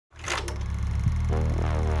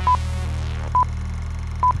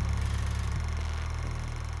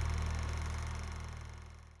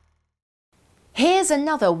Here's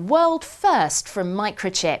another world first from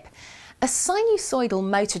Microchip. A sinusoidal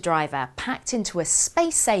motor driver packed into a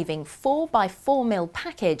space-saving 4x4mm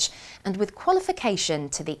package and with qualification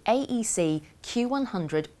to the AEC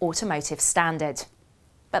Q100 automotive standard.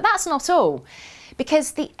 But that's not all,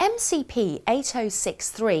 because the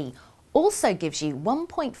MCP8063 also gives you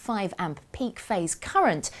 1.5 amp peak phase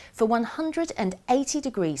current for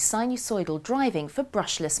 180-degree sinusoidal driving for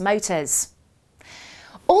brushless motors.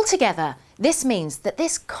 Altogether, this means that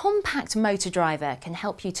this compact motor driver can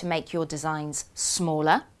help you to make your designs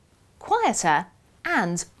smaller, quieter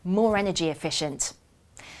and more energy efficient.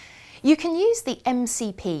 You can use the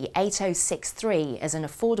MCP8063 as an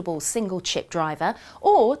affordable single chip driver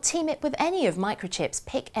or team it with any of Microchip's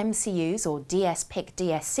PIC MCUs or DS-PIC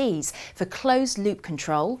DSCs for closed loop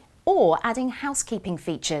control or adding housekeeping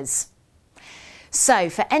features. So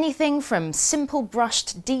for anything from simple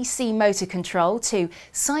brushed DC motor control to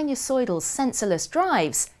sinusoidal sensorless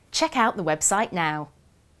drives, check out the website now.